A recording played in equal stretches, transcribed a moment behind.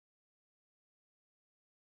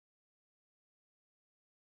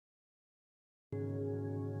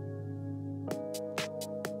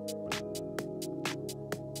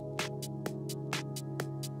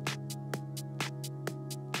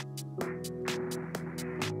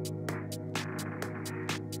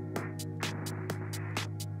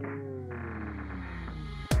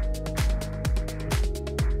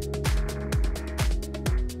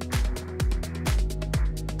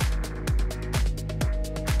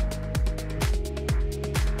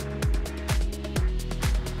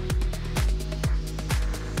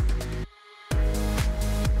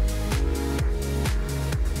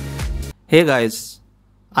Hey guys,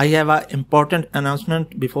 I have an important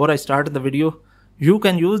announcement before I start the video. You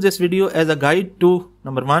can use this video as a guide to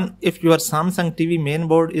number 1, if your Samsung TV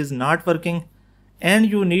mainboard is not working and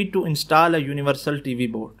you need to install a universal TV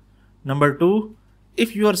board. Number 2,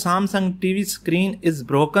 if your Samsung TV screen is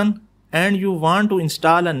broken and you want to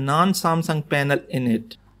install a non-Samsung panel in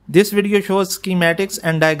it. This video shows schematics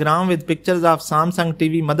and diagram with pictures of Samsung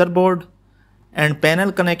TV motherboard and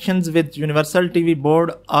panel connections with universal TV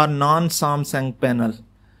board or non-Samsung panel.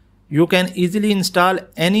 You can easily install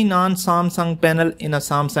any non-Samsung panel in a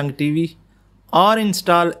Samsung TV or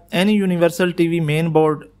install any universal TV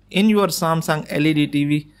mainboard in your Samsung LED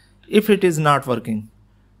TV if it is not working.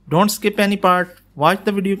 Don't skip any part, watch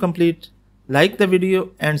the video complete, like the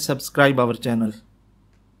video and subscribe our channel.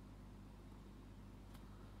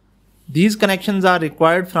 These connections are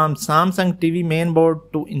required from Samsung TV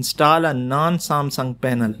mainboard to install a non-Samsung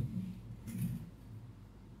panel.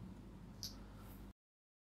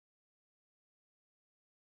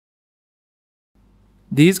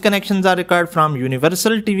 These connections are required from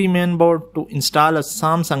universal TV mainboard to install a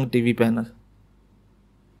Samsung TV panel.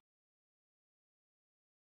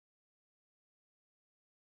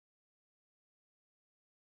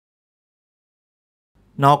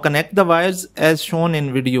 Now connect the wires as shown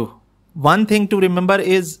in video. One thing to remember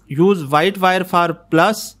is use white wire for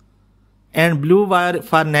plus and blue wire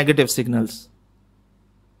for negative signals.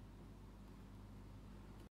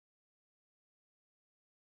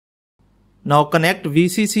 Now connect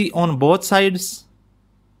VCC on both sides.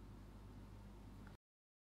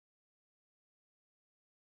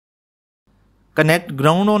 Connect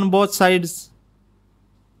ground on both sides.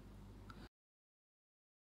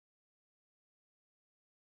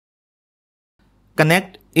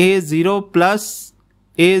 Connect A0 plus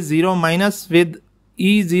A0 minus with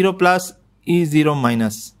E0 plus E0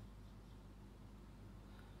 minus.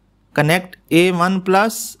 Connect A1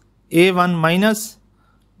 plus A1 minus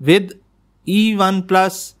with E1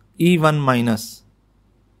 plus E1 minus.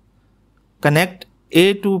 Connect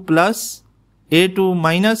A2 plus A2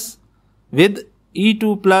 minus with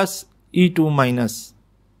E2 plus E2 minus.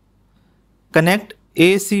 Connect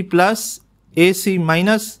AC plus AC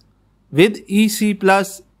minus with EC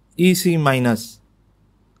plus EC minus.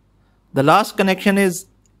 The last connection is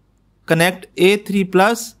connect A3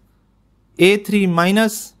 plus A3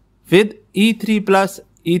 minus with E3 plus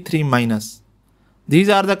E3 minus. These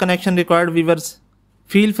are the connection required, viewers.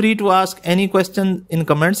 Feel free to ask any questions in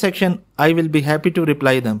comment section. I will be happy to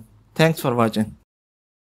reply them. Thanks for watching.